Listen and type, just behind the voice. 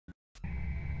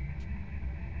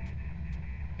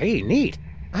Hey, neat.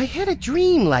 I had a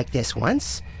dream like this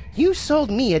once. You sold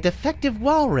me a defective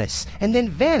walrus and then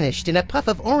vanished in a puff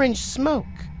of orange smoke.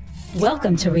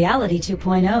 Welcome to Reality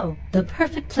 2.0, the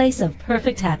perfect place of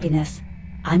perfect happiness.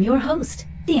 I'm your host,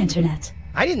 the Internet.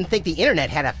 I didn't think the internet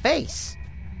had a face.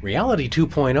 Reality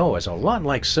 2.0 is a lot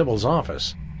like Sybil's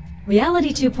office.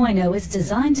 Reality 2.0 is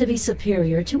designed to be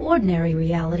superior to ordinary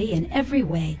reality in every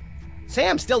way.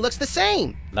 Sam still looks the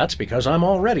same. That's because I'm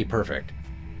already perfect.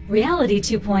 Reality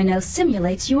 2.0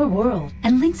 simulates your world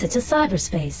and links it to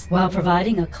cyberspace while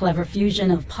providing a clever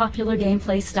fusion of popular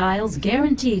gameplay styles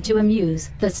guaranteed to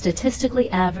amuse the statistically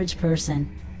average person.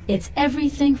 It's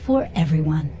everything for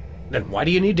everyone. Then why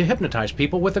do you need to hypnotize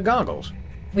people with the goggles?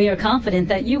 We are confident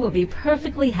that you will be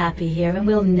perfectly happy here and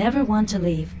will never want to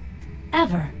leave.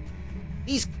 Ever.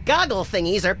 These goggle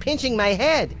thingies are pinching my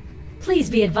head.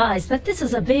 Please be advised that this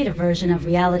is a beta version of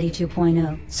Reality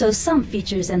 2.0, so some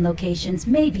features and locations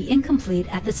may be incomplete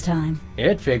at this time.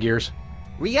 It figures.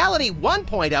 Reality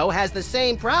 1.0 has the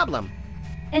same problem.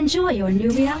 Enjoy your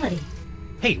new reality.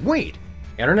 Hey, wait!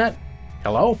 Internet?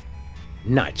 Hello?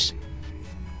 Nuts.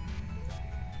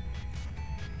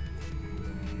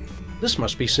 This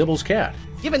must be Sybil's cat.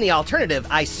 Given the alternative,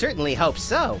 I certainly hope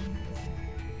so.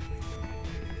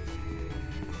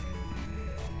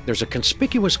 There's a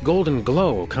conspicuous golden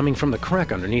glow coming from the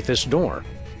crack underneath this door.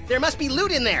 There must be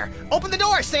loot in there. Open the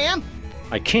door, Sam.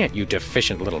 I can't, you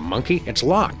deficient little monkey. It's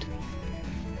locked.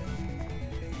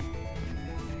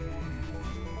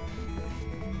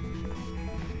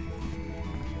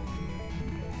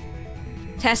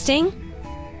 Testing?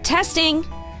 Testing!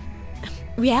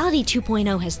 Reality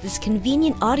 2.0 has this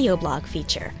convenient audio blog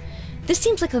feature. This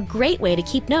seems like a great way to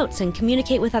keep notes and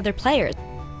communicate with other players.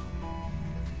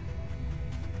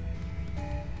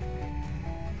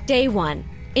 Day 1.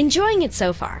 Enjoying it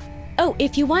so far. Oh,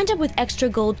 if you wind up with extra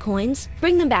gold coins,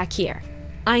 bring them back here.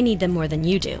 I need them more than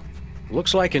you do.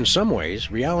 Looks like in some ways,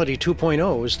 Reality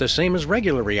 2.0 is the same as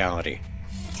regular reality.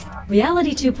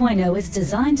 Reality 2.0 is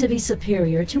designed to be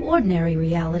superior to ordinary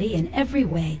reality in every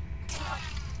way.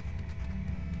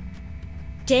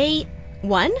 Day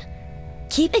 1.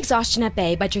 Keep exhaustion at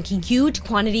bay by drinking huge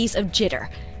quantities of jitter.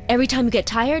 Every time you get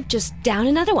tired, just down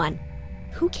another one.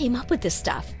 Who came up with this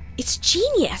stuff? It's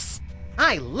genius!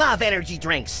 I love energy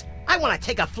drinks. I want to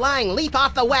take a flying leap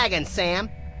off the wagon, Sam.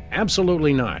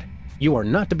 Absolutely not. You are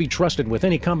not to be trusted with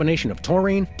any combination of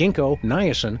taurine, ginkgo,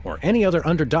 niacin, or any other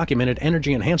underdocumented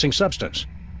energy-enhancing substance.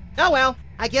 Oh well,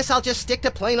 I guess I'll just stick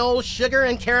to plain old sugar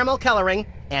and caramel coloring,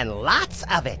 and lots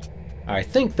of it. I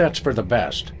think that's for the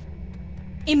best.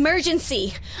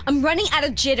 Emergency! I'm running out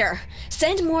of jitter.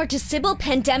 Send more to Sybil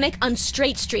Pandemic on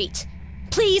Straight Street.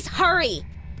 Please hurry!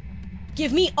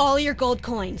 Give me all your gold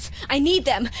coins. I need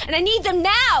them, and I need them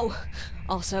now!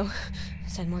 Also,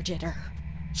 send more jitter.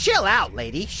 Chill out,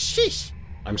 lady. Sheesh.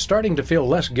 I'm starting to feel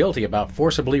less guilty about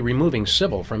forcibly removing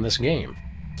Sybil from this game.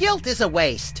 Guilt is a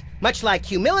waste, much like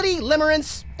humility,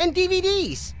 limerence, and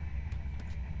DVDs.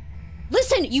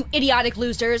 Listen, you idiotic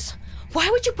losers! Why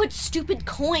would you put stupid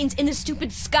coins in the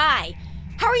stupid sky?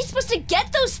 How are you supposed to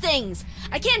get those things?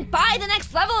 I can't buy the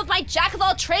next level of my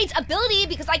jack-of-all-trades ability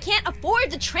because I can't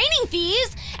afford the training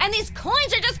fees, and these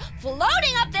coins are just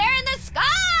floating up there in the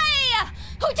sky!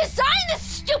 Who designed this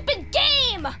stupid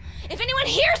game? If anyone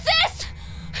hears this,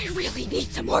 I really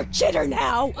need some more jitter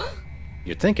now.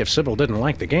 You'd think if Sybil didn't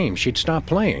like the game, she'd stop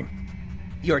playing.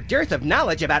 Your dearth of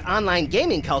knowledge about online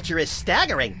gaming culture is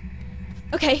staggering.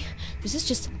 Okay, this is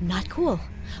just not cool.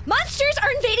 Monsters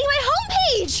are invading my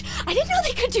homepage! I didn't know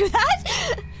they could do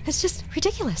that! It's just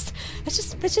ridiculous. That's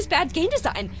just bad game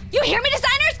design. You hear me,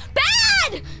 designers?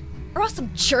 Bad! Or else some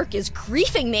jerk is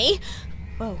griefing me.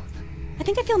 Whoa, I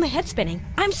think I feel my head spinning.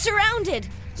 I'm surrounded!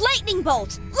 Lightning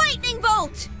bolt! Lightning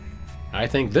bolt! I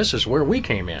think this is where we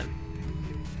came in.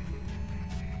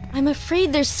 I'm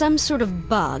afraid there's some sort of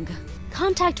bug.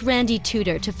 Contact Randy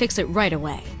Tudor to fix it right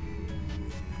away.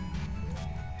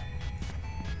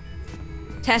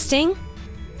 Testing?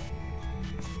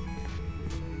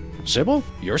 Sybil,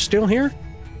 you're still here?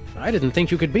 I didn't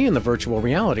think you could be in the virtual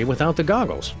reality without the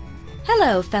goggles.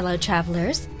 Hello, fellow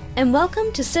travelers, and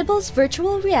welcome to Sybil's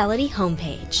virtual reality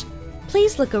homepage.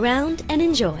 Please look around and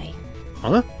enjoy.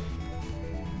 Huh?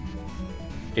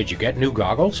 Did you get new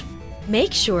goggles?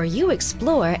 Make sure you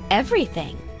explore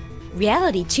everything.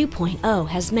 Reality 2.0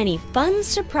 has many fun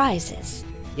surprises.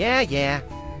 Yeah.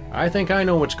 I think I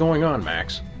know what's going on,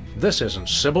 Max. This isn't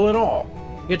Sybil at all.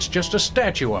 It's just a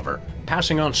statue of her,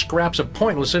 passing on scraps of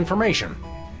pointless information.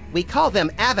 We call them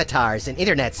avatars in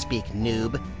internet speak,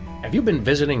 noob. Have you been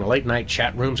visiting late-night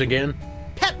chat rooms again?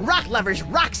 Pet rock lovers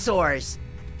rock sores!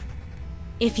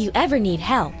 If you ever need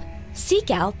help,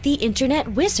 Seek out the Internet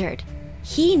Wizard.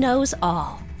 He knows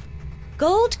all.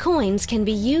 Gold coins can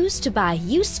be used to buy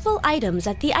useful items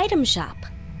at the item shop.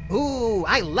 Ooh,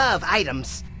 I love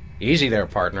items. Easy there,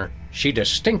 partner. She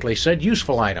distinctly said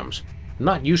useful items,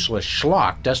 not useless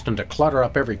schlock destined to clutter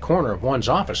up every corner of one's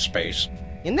office space.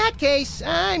 In that case,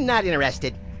 I'm not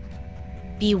interested.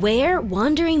 Beware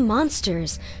wandering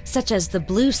monsters, such as the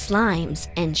blue slimes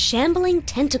and shambling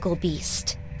tentacle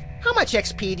beast. How much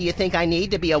XP do you think I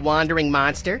need to be a wandering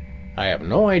monster? I have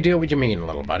no idea what you mean,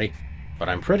 little buddy, but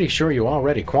I'm pretty sure you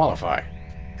already qualify.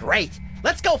 Great.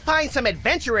 Let's go find some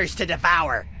adventurers to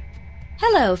devour.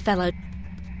 Hello, fellow.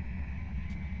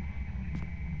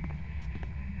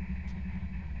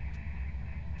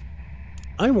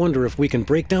 I wonder if we can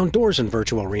break down doors in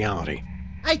virtual reality.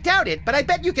 I doubt it, but I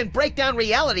bet you can break down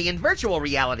reality in virtual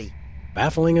reality.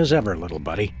 Baffling as ever, little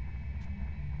buddy.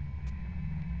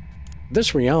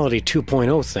 This Reality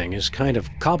 2.0 thing is kind of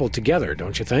cobbled together,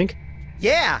 don't you think?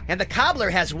 Yeah, and the cobbler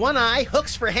has one eye,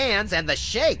 hooks for hands, and the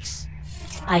shakes.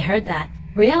 I heard that.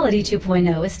 Reality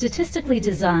 2.0 is statistically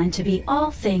designed to be all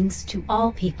things to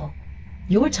all people.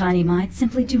 Your tiny minds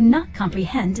simply do not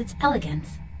comprehend its elegance.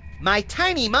 My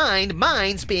tiny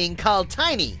mine's being called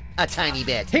tiny a tiny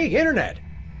bit. Hey, Internet!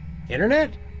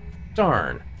 Internet?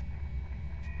 Darn.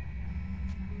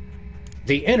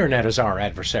 The Internet is our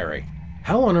adversary.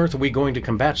 How on earth are we going to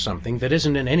combat something that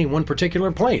isn't in any one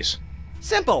particular place?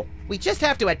 Simple. We just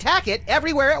have to attack it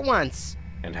everywhere at once.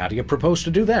 And how do you propose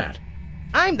to do that?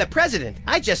 I'm the president.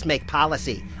 I just make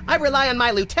policy. I rely on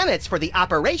my lieutenants for the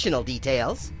operational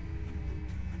details.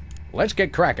 Let's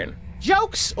get cracking.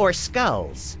 Jokes or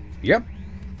skulls? Yep.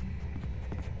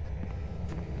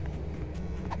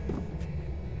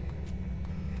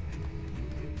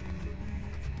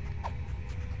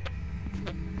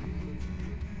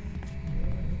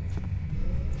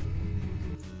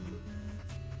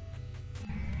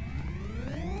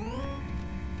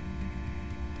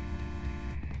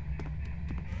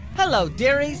 Hello,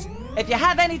 dearies. If you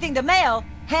have anything to mail,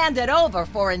 hand it over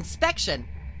for inspection.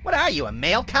 What are you, a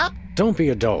male cop? Don't be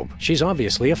a dope. She's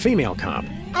obviously a female cop.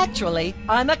 Actually,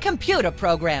 I'm a computer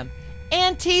program.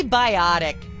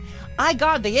 Antibiotic. I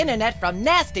guard the internet from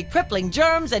nasty, crippling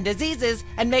germs and diseases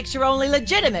and make sure only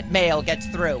legitimate mail gets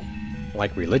through.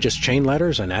 Like religious chain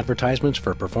letters and advertisements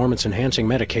for performance-enhancing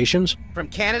medications? From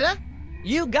Canada?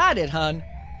 You got it, hun.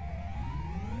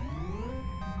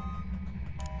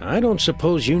 I don't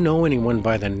suppose you know anyone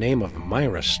by the name of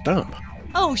Myra Stump.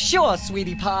 Oh, sure,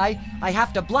 sweetie pie. I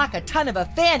have to block a ton of a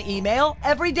fan email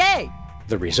every day.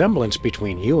 The resemblance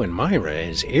between you and Myra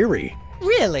is eerie.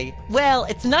 Really? Well,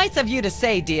 it's nice of you to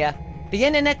say, dear. The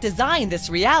internet designed this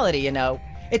reality, you know.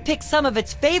 It picked some of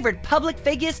its favorite public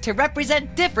figures to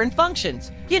represent different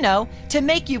functions. You know, to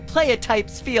make you player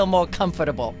types feel more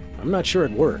comfortable. I'm not sure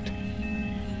it worked.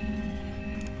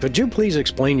 Could you please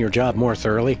explain your job more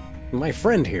thoroughly? My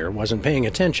friend here wasn't paying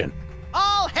attention.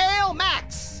 All hail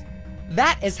Max!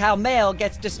 That is how mail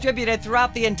gets distributed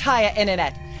throughout the entire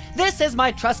internet. This is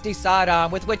my trusty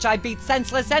sidearm with which I beat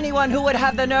senseless anyone who would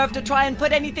have the nerve to try and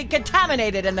put anything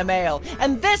contaminated in the mail.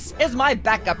 And this is my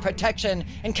backup protection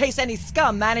in case any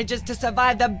scum manages to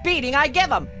survive the beating I give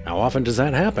them. How often does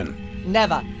that happen?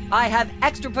 Never. I have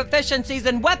extra proficiencies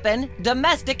in weapon,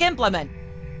 domestic implement.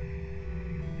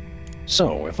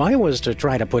 So, if I was to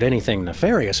try to put anything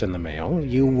nefarious in the mail,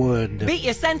 you would... Beat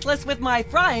you senseless with my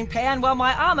frying pan while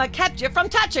my armor kept you from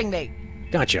touching me.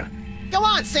 Gotcha. Go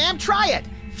on, Sam, try it!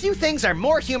 Few things are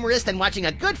more humorous than watching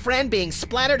a good friend being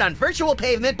splattered on virtual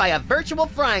pavement by a virtual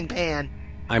frying pan.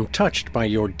 I'm touched by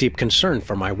your deep concern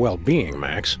for my well-being,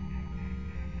 Max.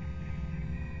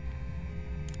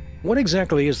 What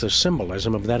exactly is the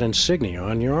symbolism of that insignia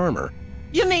on your armor?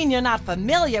 You mean you're not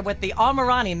familiar with the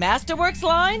Armorani Masterworks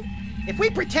line? If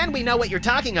we pretend we know what you're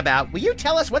talking about, will you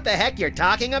tell us what the heck you're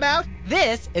talking about?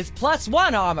 This is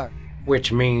 +1 armor.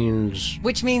 Which means...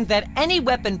 Which means that any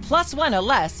weapon +1 or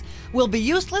less will be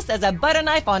useless as a butter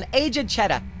knife on aged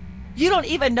cheddar. You don't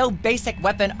even know basic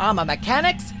weapon armor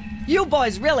mechanics? You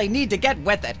boys really need to get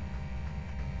with it.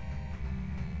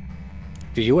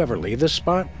 Do you ever leave this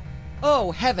spot?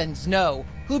 Oh, heavens no.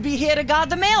 Who'd be here to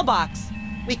guard the mailbox?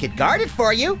 We could guard it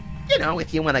for you. You know,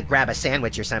 if you want to grab a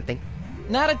sandwich or something.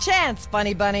 Not a chance,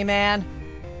 funny bunny man.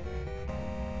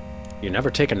 You never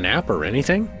take a nap or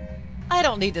anything? I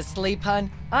don't need to sleep, hun.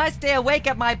 I stay awake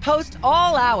at my post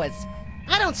all hours.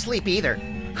 I don't sleep either.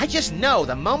 I just know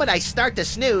the moment I start to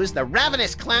snooze, the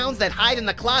ravenous clowns that hide in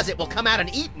the closet will come out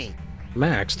and eat me.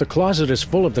 Max, the closet is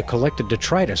full of the collected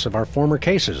detritus of our former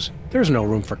cases. There's no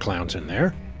room for clowns in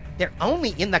there. They're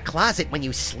only in the closet when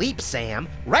you sleep, Sam.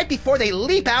 Right before they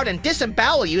leap out and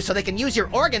disembowel you so they can use your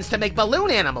organs to make balloon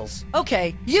animals.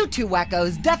 Okay, you two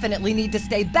wackos definitely need to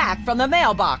stay back from the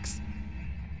mailbox.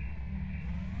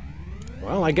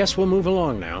 Well, I guess we'll move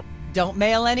along now. Don't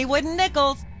mail any wooden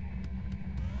nickels.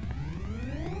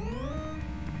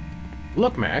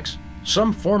 Look, Max.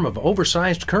 Some form of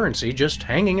oversized currency just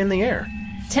hanging in the air.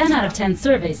 10 out of 10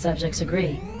 survey subjects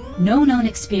agree. No known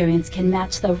experience can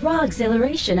match the raw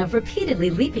exhilaration of repeatedly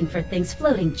leaping for things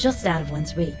floating just out of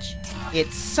one's reach.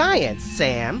 It's science,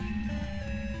 Sam.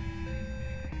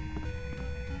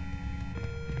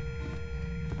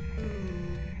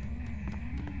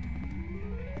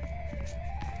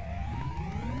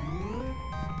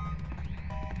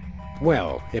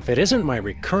 Well, if it isn't my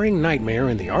recurring nightmare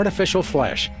in the artificial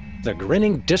flesh, the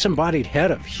grinning, disembodied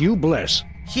head of Hugh Bliss.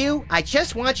 Hugh, I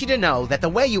just want you to know that the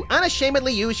way you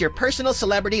unashamedly use your personal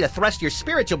celebrity to thrust your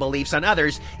spiritual beliefs on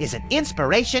others is an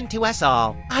inspiration to us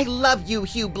all. I love you,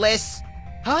 Hugh Bliss.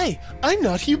 Hi, I'm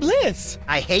not Hugh Bliss.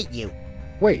 I hate you.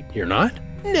 Wait, you're not?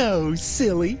 No,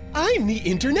 silly. I'm the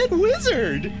Internet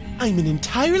Wizard. I'm an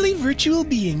entirely virtual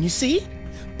being, you see?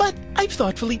 But I've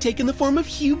thoughtfully taken the form of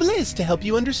Hugh Bliss to help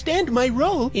you understand my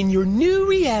role in your new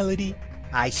reality.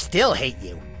 I still hate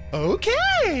you.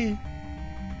 Okay.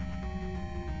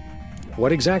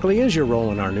 What exactly is your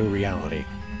role in our new reality?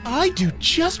 I do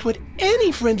just what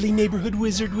any friendly neighborhood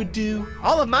wizard would do.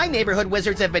 All of my neighborhood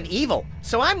wizards have been evil,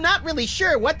 so I'm not really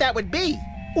sure what that would be.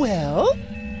 Well,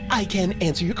 I can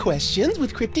answer your questions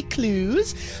with cryptic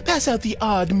clues, pass out the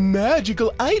odd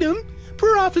magical item,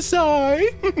 prophesy,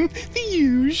 the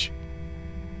huge.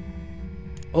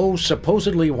 Oh,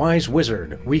 supposedly wise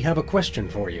wizard, we have a question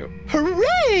for you.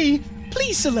 Hooray!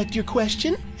 Please select your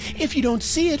question. If you don't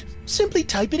see it, simply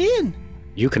type it in.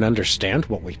 You can understand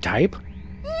what we type?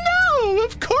 No,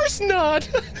 of course not.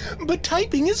 But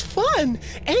typing is fun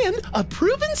and a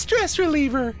proven stress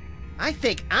reliever. I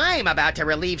think I'm about to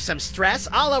relieve some stress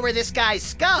all over this guy's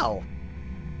skull.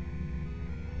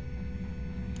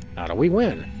 How do we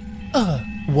win?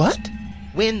 What?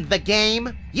 Win the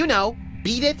game. You know,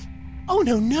 beat it. Oh,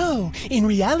 no. In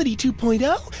Reality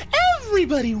 2.0,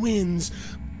 everybody wins.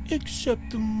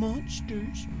 Except the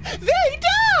monsters. They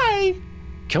die!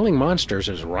 Killing monsters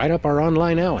is right up our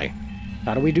online alley.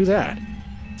 How do we do that?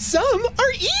 Some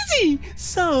are easy,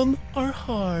 some are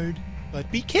hard.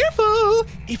 But be careful!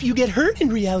 If you get hurt in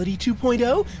Reality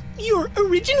 2.0, your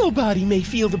original body may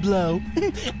feel the blow.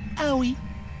 Owie.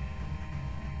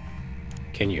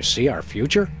 Can you see our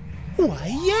future? Why,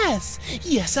 yes.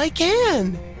 Yes, I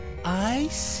can. I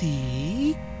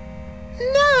see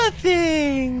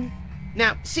nothing.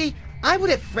 Now, see, I would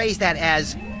have phrased that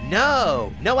as,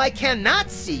 no, I cannot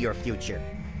see your future.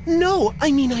 No,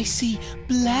 I mean I see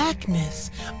blackness.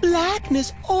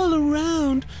 Blackness all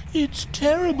around. It's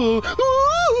terrible.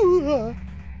 Ooh!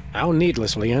 How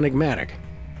needlessly enigmatic.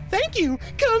 Thank you.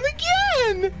 Come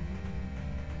again.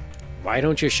 Why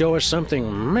don't you show us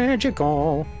something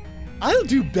magical? I'll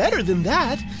do better than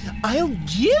that. I'll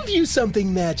give you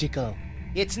something magical.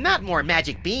 It's not more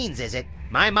magic beans, is it?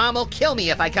 My mom will kill me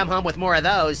if I come home with more of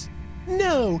those.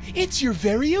 No, it's your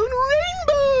very own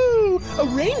rainbow! A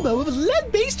rainbow of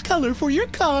lead-based color for your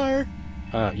car.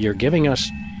 You're giving us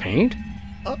paint?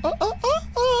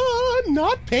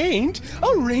 Not paint.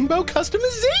 A rainbow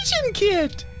customization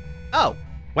kit. Oh,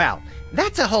 well,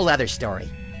 that's a whole other story.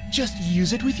 Just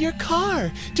use it with your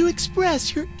car to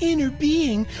express your inner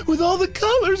being with all the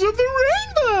colors of the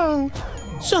rainbow.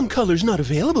 Some colors not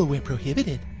available where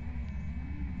prohibited.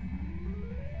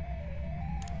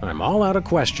 I'm all out of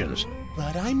questions.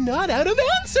 But I'm not out of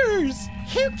answers.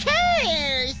 Who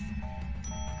cares?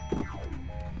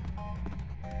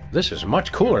 This is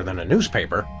much cooler than a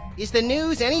newspaper. Is the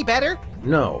news any better?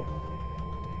 No.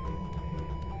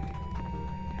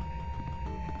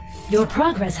 Your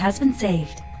progress has been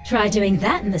saved. Try doing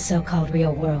that in the so-called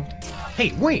real world.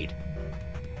 Hey, wait!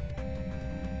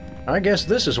 I guess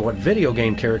this is what video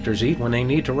game characters eat when they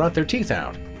need to rot their teeth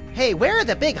out. Hey, where are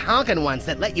the big honkin' ones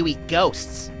that let you eat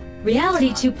ghosts? Reality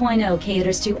 2.0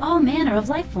 caters to all manner of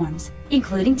life forms,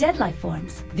 including dead life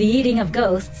forms. The eating of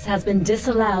ghosts has been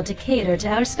disallowed to cater to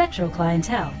our spectral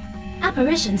clientele.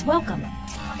 Apparitions welcome.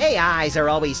 AIs are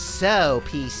always so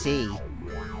PC.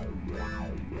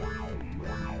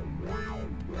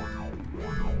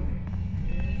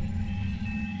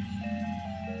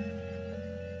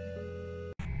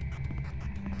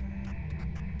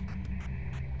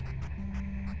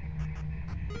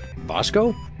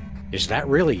 Bosco? Is that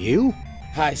really you?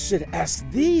 I should ask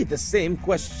thee the same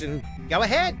question. Go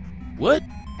ahead. What?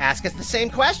 Ask us the same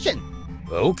question.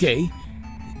 Okay.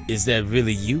 Is that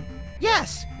really you?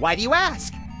 Yes. Why do you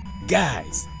ask?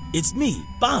 Guys, it's me,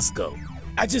 Bosco.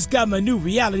 I just got my new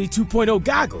Reality 2.0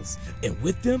 goggles, and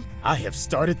with them, I have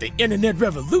started the internet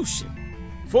revolution.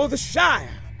 For the Shire.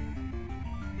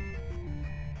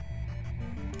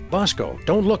 Bosco,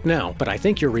 don't look now, but I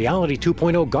think your Reality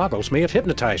 2.0 goggles may have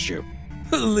hypnotized you.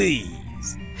 Please.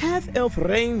 Half-elf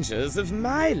rangers of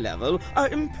my level are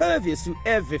impervious to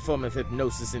every form of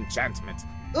hypnosis enchantment.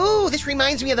 Ooh, this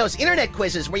reminds me of those internet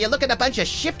quizzes where you look at a bunch of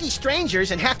shifty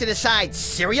strangers and have to decide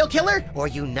serial killer or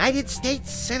United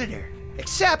States Senator.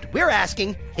 Except we're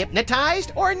asking,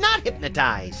 hypnotized or not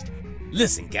hypnotized?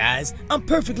 Listen, guys, I'm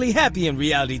perfectly happy in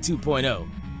Reality 2.0.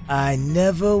 I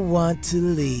never want to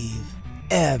leave.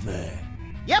 Ever.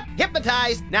 Yep,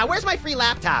 hypnotized. Now where's my free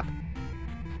laptop?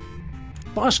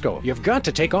 Bosco, you've got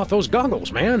to take off those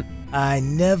goggles, man. I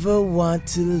never want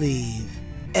to leave.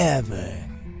 Ever.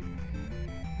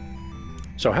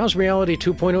 So how's Reality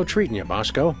 2.0 treating you,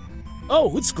 Bosco?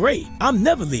 Oh, it's great. I'm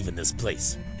never leaving this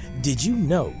place. Did you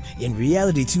know, in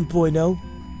Reality 2.0,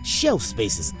 shelf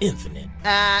space is infinite?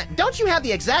 Don't you have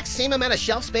the exact same amount of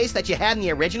shelf space that you had in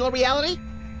the original reality?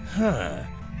 Huh.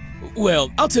 Well,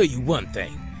 I'll tell you one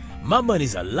thing. My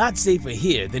money's a lot safer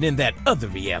here than in that other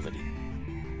reality.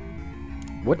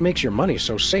 What makes your money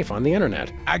so safe on the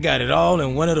internet? I got it all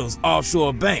in one of those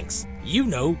offshore banks. You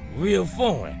know, real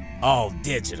foreign, all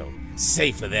digital,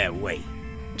 safer that way.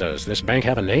 Does this bank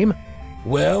have a name?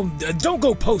 Well, don't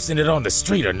go posting it on the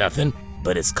street or nothing,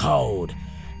 but it's called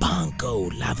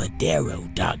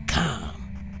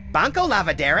BancoLavadero.com. Banco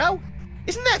Lavadero?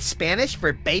 Isn't that Spanish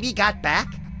for baby got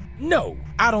back? No,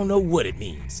 I don't know what it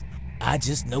means. I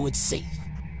just know it's safe.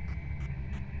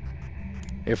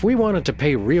 If we wanted to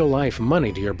pay real-life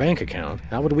money to your bank account,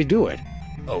 how would we do it?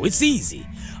 Oh, it's easy.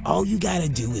 All you gotta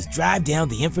do is drive down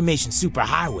the information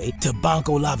superhighway to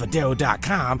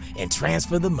BancoLavadero.com and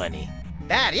transfer the money.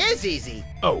 That is easy.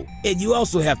 Oh, and you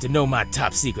also have to know my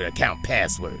top secret account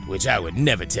password, which I would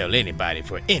never tell anybody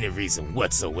for any reason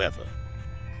whatsoever.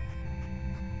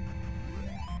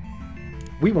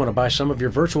 We want to buy some of your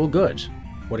virtual goods.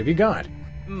 What have you got?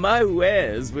 My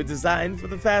wares were designed for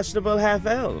the fashionable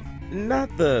half-elf,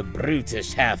 not the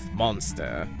brutish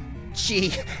half-monster.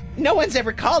 Gee, no one's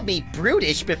ever called me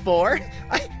brutish before.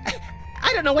 I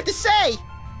don't know what to say.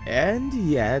 And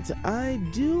yet, I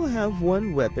do have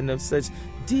one weapon of such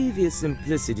devious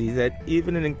simplicity that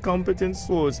even an incompetent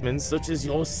swordsman such as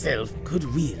yourself could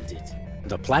wield it.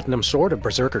 The platinum sword of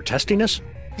berserker testiness?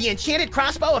 The enchanted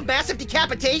crossbow of massive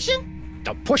decapitation?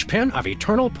 The pushpin of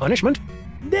eternal punishment?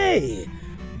 Nay,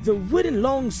 the wooden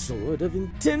longsword of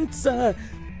intense,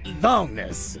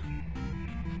 longness.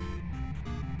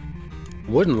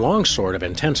 Wooden longsword of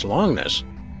intense longness?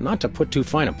 Not to put too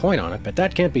fine a point on it, but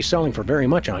that can't be selling for very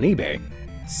much on eBay.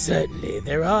 Certainly,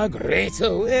 there are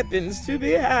greater weapons to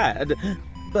be had,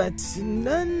 but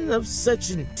none of such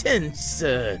intense,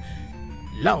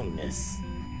 longness.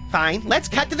 Fine, let's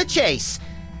cut to the chase.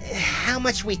 How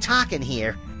much we talking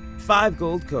here? 5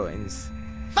 gold coins.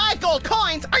 5 gold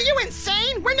coins? Are you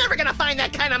insane? We're never gonna find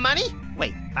that kind of money.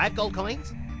 Wait, 5 gold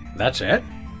coins? That's it?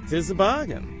 'Tis a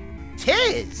bargain.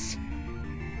 'Tis.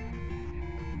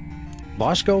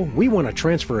 Bosco, we want to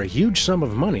transfer a huge sum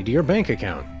of money to your bank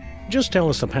account. Just tell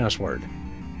us the password.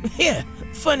 Yeah,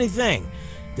 funny thing.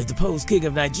 The deposed king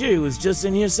of Nigeria was just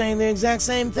in here saying the exact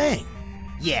same thing.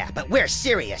 Yeah, but we're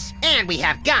serious, and we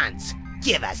have guns.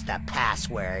 Give us the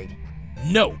password.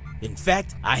 No. In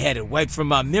fact, I had it wiped from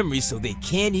my memory so they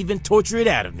can't even torture it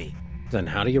out of me. Then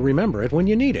how do you remember it when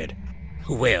you need it?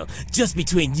 Well, just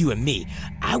between you and me,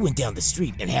 I went down the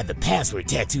street and had the password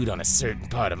tattooed on a certain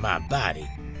part of my body.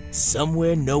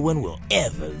 Somewhere no one will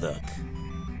ever look.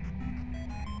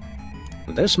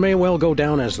 This may well go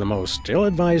down as the most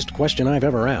ill-advised question I've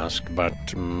ever asked,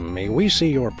 but may we see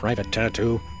your private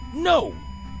tattoo? No!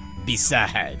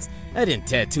 Besides, I didn't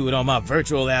tattoo it on my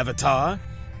virtual avatar.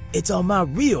 It's on my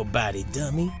real body,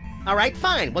 dummy. All right,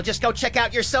 fine. We'll just go check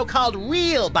out your so-called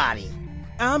real body.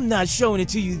 I'm not showing it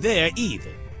to you there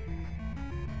either.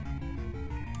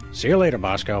 See you later,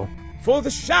 Bosco. For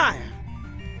the Shire!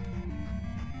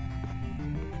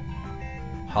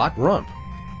 Hot rump.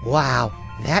 Wow,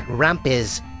 that rump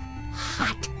is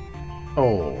hot.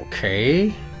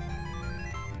 Okay.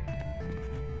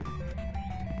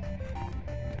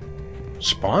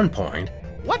 Spawn point?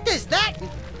 What does that...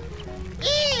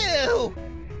 Ew!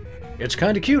 It's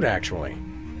kind of cute, actually.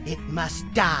 It must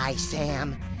die,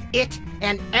 Sam. It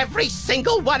and every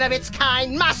single one of its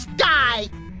kind must die!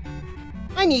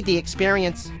 I need the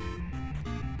experience.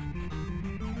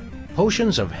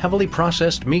 Potions of heavily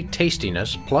processed meat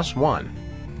tastiness +1.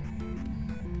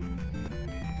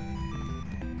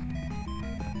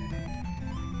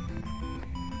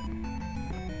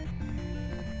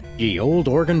 Ye old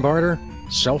organ barter?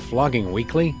 Self-flogging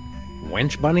weekly?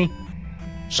 Wench bunny?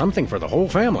 Something for the whole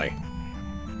family.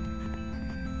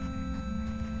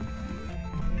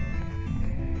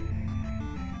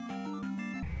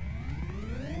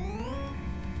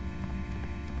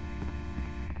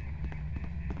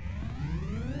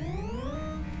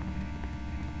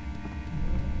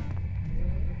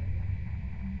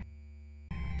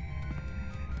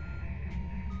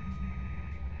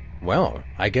 Well,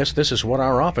 I guess this is what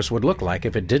our office would look like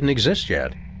if it didn't exist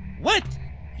yet. What?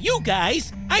 You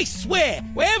guys? I swear,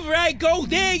 wherever I go,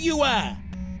 there you are!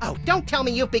 Oh, don't tell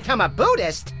me you've become a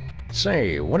Buddhist.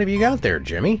 Say, what have you got there,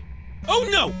 Jimmy? Oh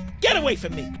no! Get away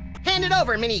from me! Hand it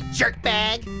over, mini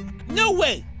jerkbag. No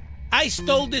way! I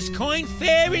stole this coin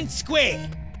fair and square!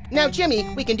 Now, Jimmy,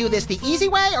 we can do this the easy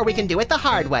way or we can do it the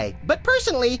hard way. But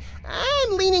personally,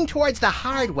 I'm leaning towards the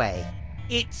hard way.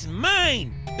 It's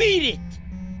mine! Beat it!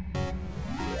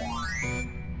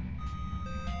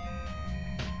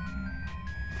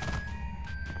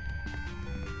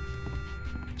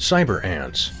 Cyber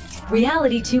ants.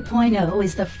 Reality 2.0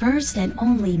 is the first and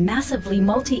only massively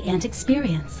multi-ant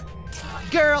experience.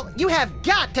 Girl, you have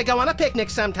got to go on a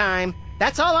picnic sometime.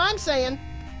 That's all I'm saying.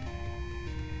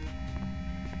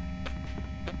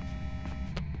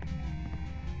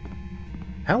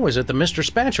 How is it that Mr.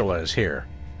 Spatula is here?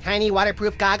 Tiny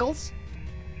waterproof goggles?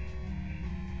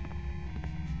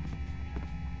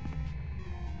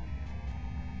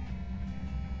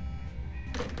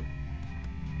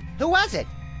 Who was it?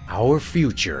 Our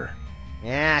future.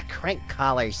 Ah, crank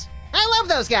collars. I love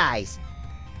those guys.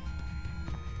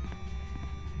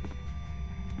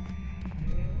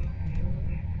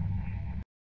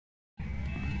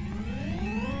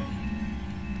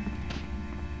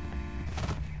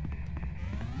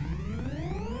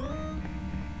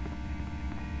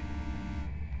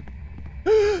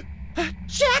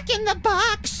 Jack in the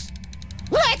Box!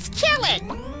 Let's kill it!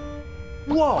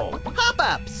 Whoa!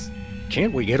 Pop-ups!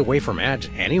 Can't we get away from ads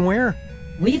anywhere?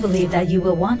 We believe that you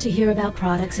will want to hear about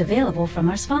products available from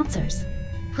our sponsors.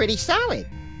 Pretty solid.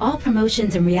 All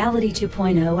promotions in Reality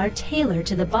 2.0 are tailored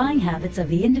to the buying habits of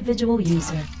the individual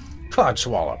user.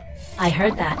 Codswallop. I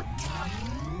heard that.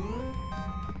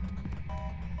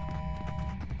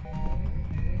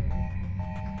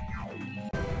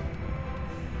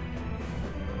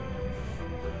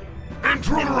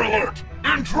 Intruder alert!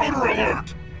 Intruder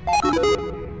alert!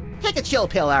 Take a chill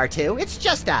pill, R2. It's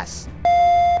just us.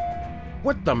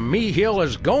 What the me-hill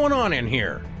is going on in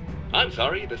here? I'm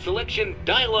sorry, the selection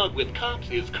Dialogue with Cops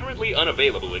is currently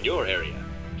unavailable in your area.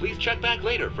 Please check back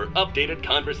later for updated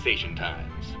conversation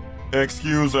times.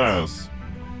 Excuse us.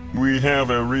 We have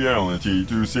a reality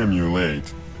to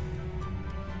simulate.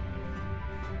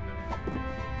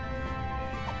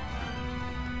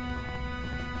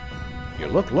 You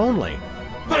look lonely.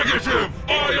 Negative!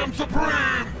 I am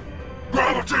supreme!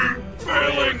 Gravity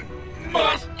failing!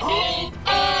 Must hold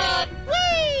on!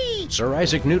 Whee! Sir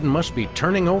Isaac Newton must be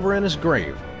turning over in his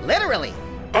grave. Literally.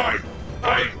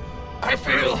 I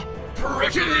feel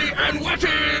pretty and witty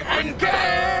and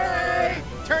gay!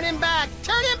 Turn him back!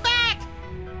 Turn him back!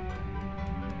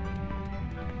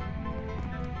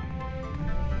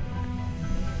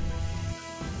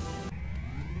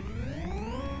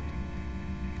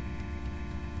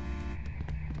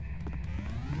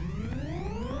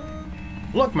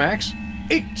 Look, Max.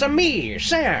 It's-a me,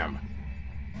 Sam.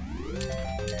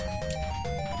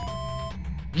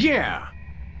 Yeah.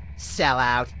 Sell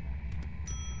out.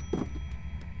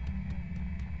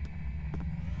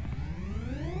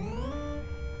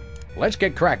 Let's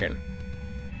get cracking.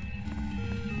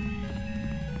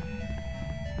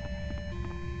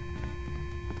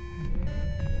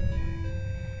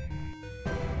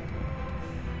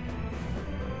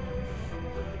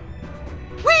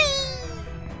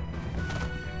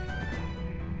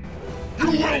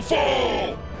 You will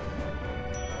fall!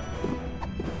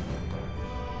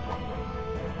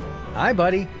 Hi,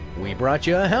 buddy. We brought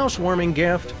you a housewarming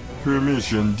gift.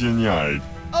 Permission denied.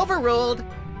 Overruled.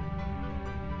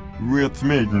 With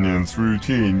maintenance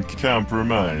routine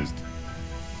compromised.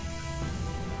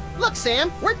 Look,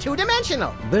 Sam, we're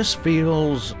two-dimensional. This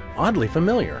feels oddly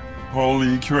familiar.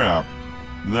 Holy crap.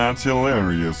 That's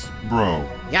hilarious, bro.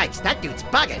 Yikes, that dude's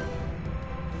bugging.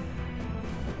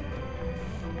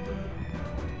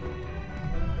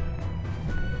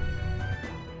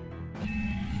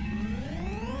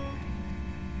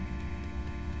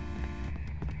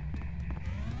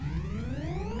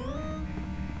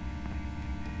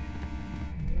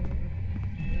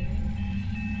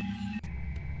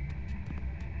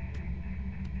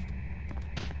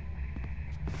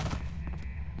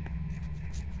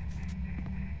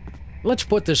 Let's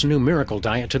put this new miracle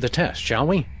diet to the test, shall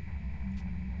we?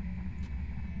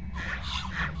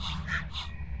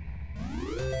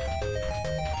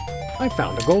 I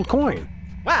found a gold coin.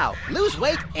 Wow, lose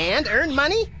weight and earn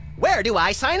money? Where do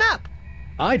I sign up?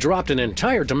 I dropped an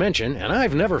entire dimension, and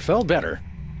I've never felt better.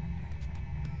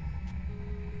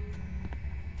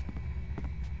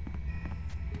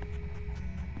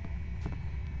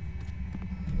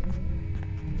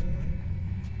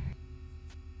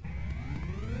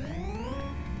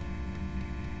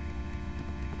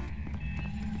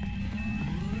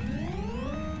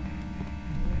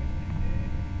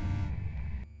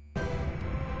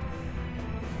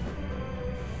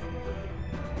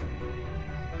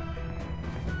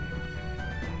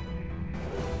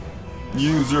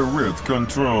 User width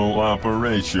control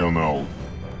operational.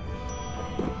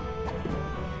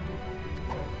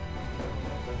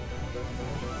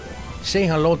 Say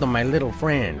hello to my little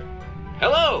friend.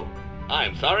 Hello!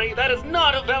 I'm sorry, that is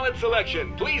not a valid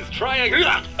selection. Please try a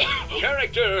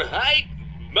character height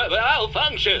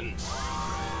malfunction.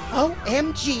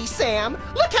 OMG, Sam!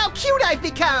 Look how cute I've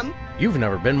become! You've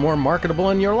never been more marketable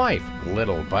in your life,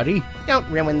 little buddy. Don't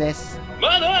ruin this.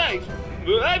 My eyes!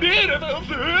 My beautiful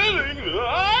thrilling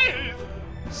eyes!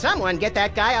 Someone get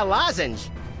that guy a lozenge.